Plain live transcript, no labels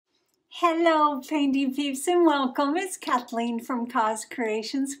Hello, painting peeps, and welcome. It's Kathleen from COZ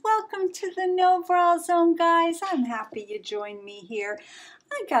Creations. Welcome to the No Bra Zone, guys. I'm happy you joined me here.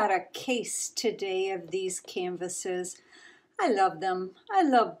 I got a case today of these canvases. I love them. I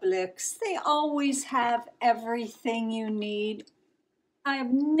love Blicks. They always have everything you need. I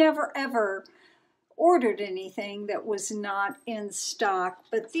have never ever ordered anything that was not in stock,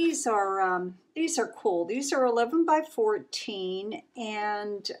 but these are cool. These are 11 by 14,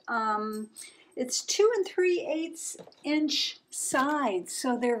 and it's 2 3/8 inch sides,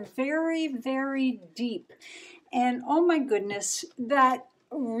 so they're very, very deep. And oh my goodness, that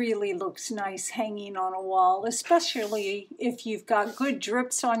really looks nice hanging on a wall, especially if you've got good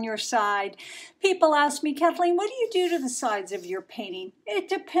drips on your side. People ask me, Kathleen, what do you do to the sides of your painting? It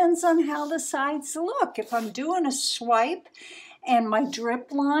depends on how the sides look. If I'm doing a swipe and my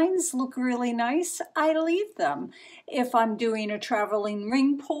drip lines look really nice, I leave them. If I'm doing a traveling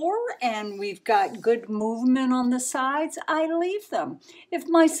ring pour and we've got good movement on the sides, I leave them. If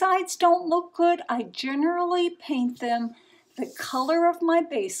my sides don't look good, I generally paint them the color of my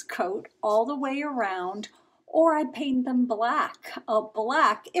base coat all the way around, or I paint them black.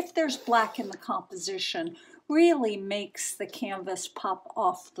 Black, if there's black in the composition, really makes the canvas pop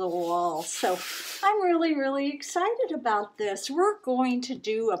off the wall. So I'm really, really excited about this. We're going to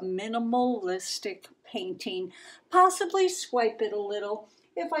do a minimalistic painting, possibly swipe it a little.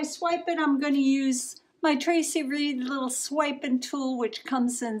 If I swipe it, I'm going to use my Tracy Reed little swiping tool, which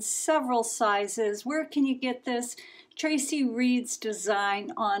comes in several sizes. Where can you get this? Tracy Reed's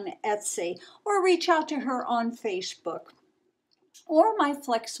Design on Etsy, or reach out to her on Facebook, or my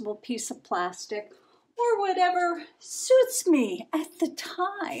flexible piece of plastic, or whatever suits me at the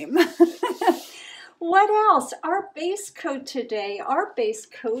time. What else? Our base coat today, our base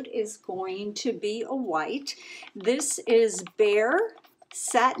coat is going to be a white. This is Behr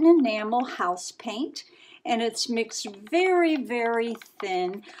Satin Enamel House Paint, and it's mixed very, very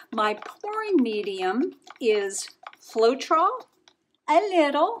thin. My pouring medium is Floetrol, a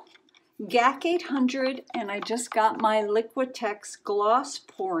little, GAC 800, and I just got my Liquitex gloss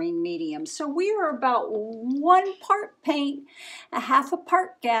pouring medium. So we are about 1 part paint, a half a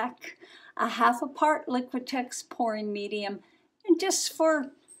part GAC, a half a part Liquitex pouring medium, and just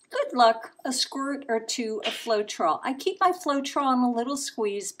for good luck, a squirt or two of Floetrol. I keep my Floetrol in a little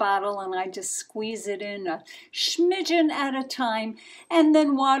squeeze bottle, and I just squeeze it in a smidgen at a time, and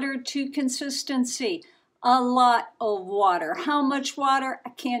then water to consistency. A lot of water. How much water? I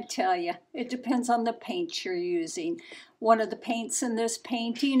can't tell you. It depends on the paint you're using. One of the paints in this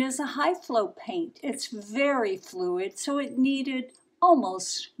painting is a high flow paint. It's very fluid, so it needed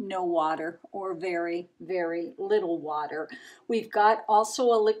almost no water, or very, very little water. We've got also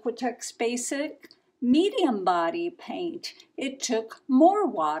a Liquitex Basic medium body paint. It took more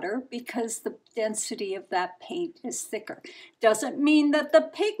water because the density of that paint is thicker. Doesn't mean that the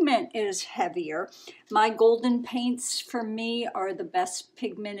pigment is heavier. My golden paints for me are the best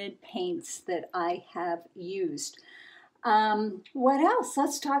pigmented paints that I have used. What else?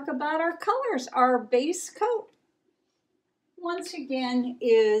 Let's talk about our colors. Our base coat, once again,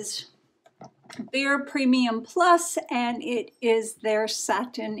 is Behr Premium Plus, and it is their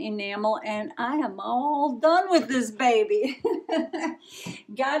satin enamel, and I am all done with this baby.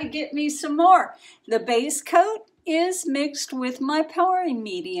 Gotta get me some more. The base coat is mixed with my pouring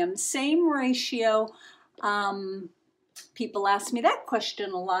medium, same ratio. People ask me that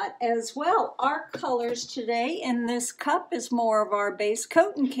question a lot as well. Our colors today in this cup is more of our base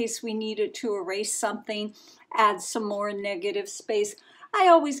coat in case we needed to erase something, add some more negative space. I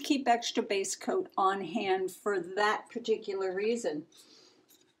always keep extra base coat on hand for that particular reason.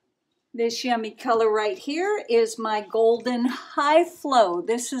 This yummy color right here is my Golden High Flow.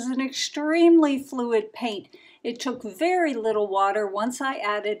 This is an extremely fluid paint. It took very little water once I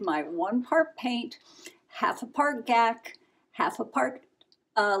added my 1 part paint, half a part GAC, half a part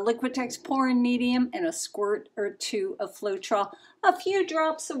Liquitex pouring medium, and a squirt or two of Floetrol. A few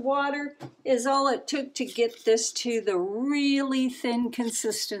drops of water is all it took to get this to the really thin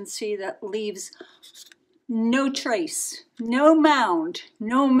consistency that leaves no trace, no mound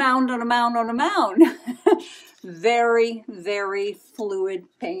on a mound on a mound. Very, very fluid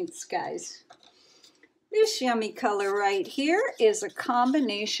paints, guys. This yummy color right here is a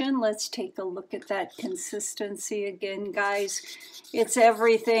combination. Let's take a look at that consistency again, guys. It's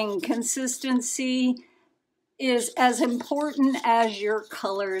everything. Consistency is as important as your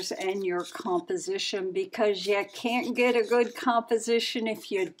colors and your composition, because you can't get a good composition if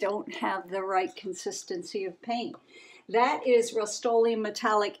you don't have the right consistency of paint. That is Rust-oleum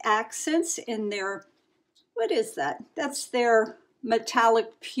Metallic Accents in their, what is that? That's their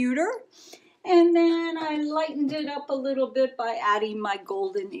metallic pewter. And then I lightened it up a little bit by adding my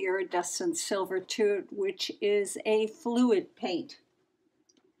golden iridescent silver to it, which is a fluid paint.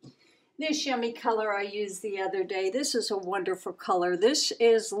 This yummy color I used the other day. This is a wonderful color. This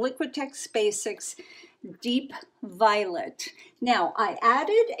is Liquitex Basics Deep Violet. Now, I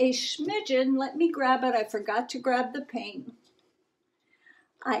added a smidgen. Let me grab it. I forgot to grab the paint.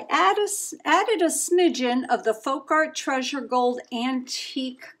 I added a smidgen of the Folk Art Treasure Gold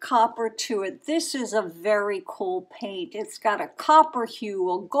Antique Copper to it. This is a very cool paint. It's got a copper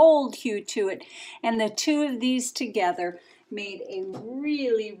hue, a gold hue to it, and the two of these together made a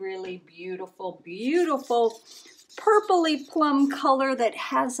really, really beautiful, beautiful purpley plum color that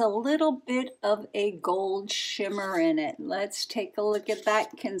has a little bit of a gold shimmer in it. Let's take a look at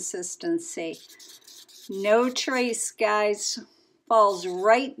that consistency. No trace, guys. Falls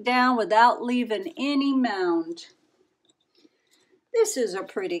right down without leaving any mound. This is a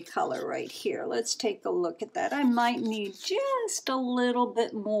pretty color right here. Let's take a look at that. I might need just a little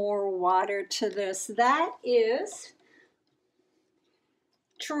bit more water to this. That is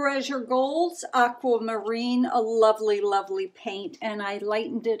Treasure Gold's Aquamarine, a lovely, lovely paint, and I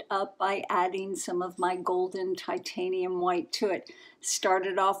lightened it up by adding some of my golden titanium white to it.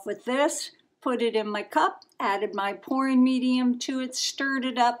 Started off with this, put it in my cup, added my pouring medium to it, stirred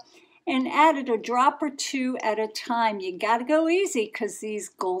it up, and added a drop or two at a time. You gotta go easy because these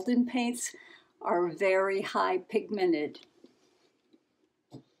golden paints are very high pigmented.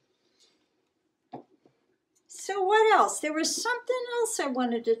 So what else? There was something else I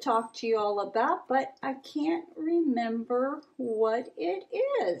wanted to talk to you all about, but I can't remember what it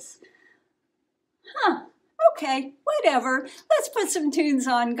is. Okay, whatever. Let's put some tunes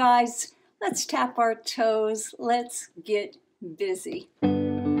on, guys. Let's tap our toes. Let's get busy.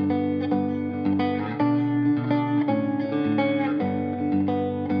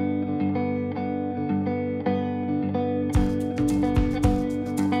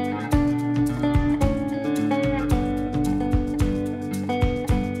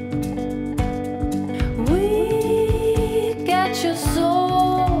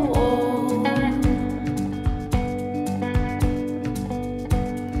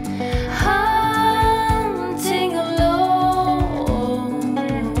 Hunting alone.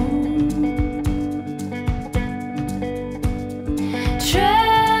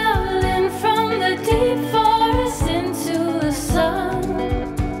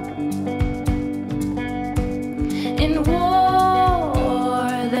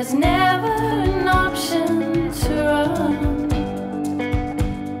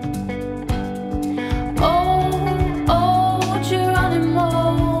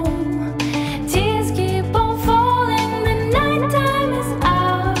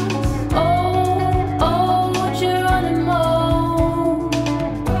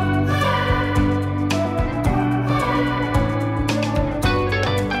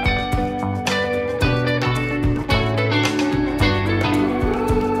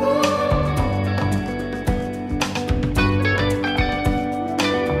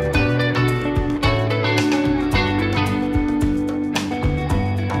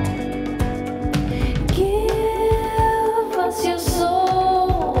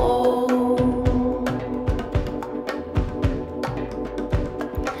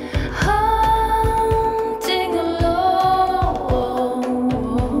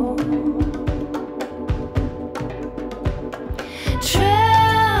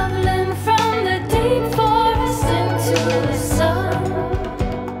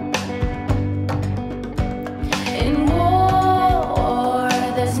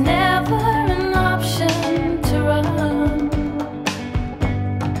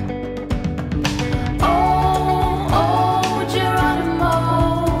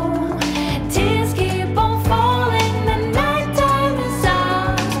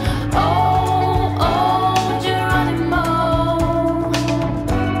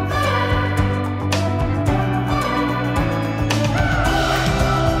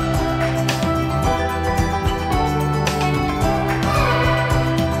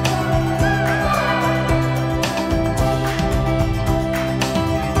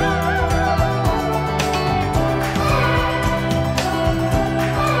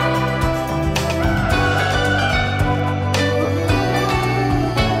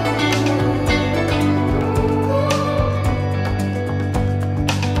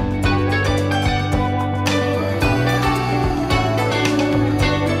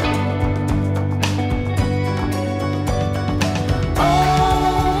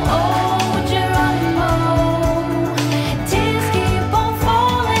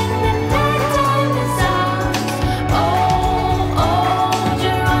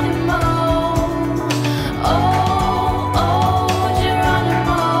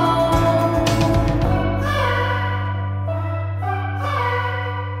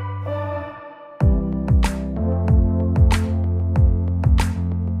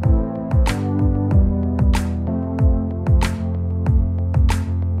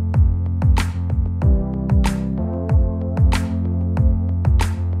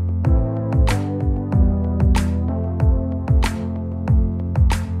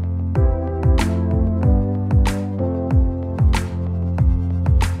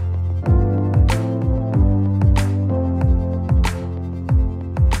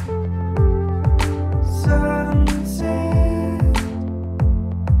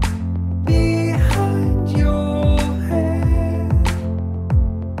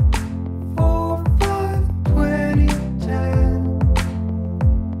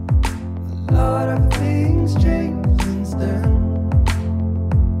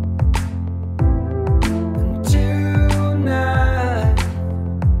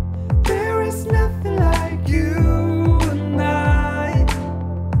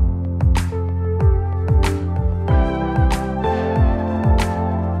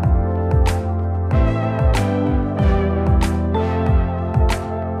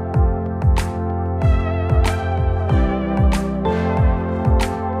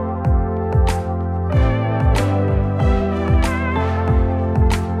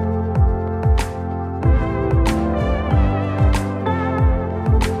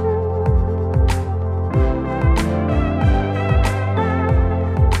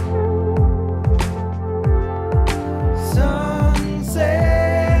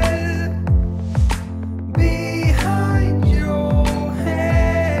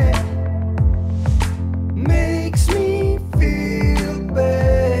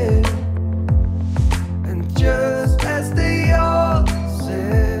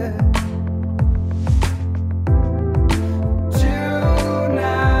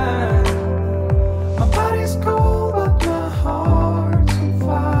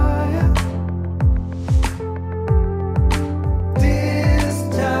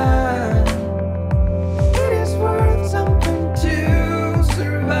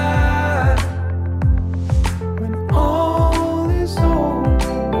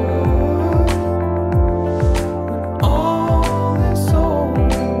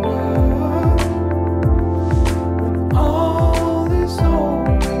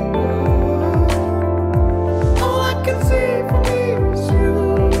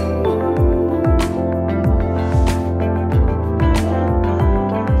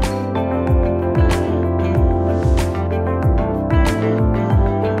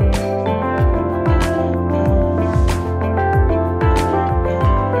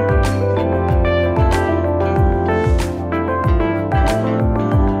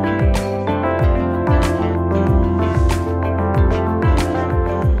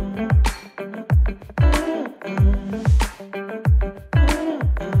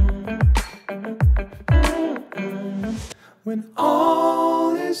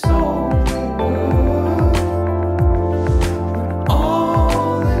 soul.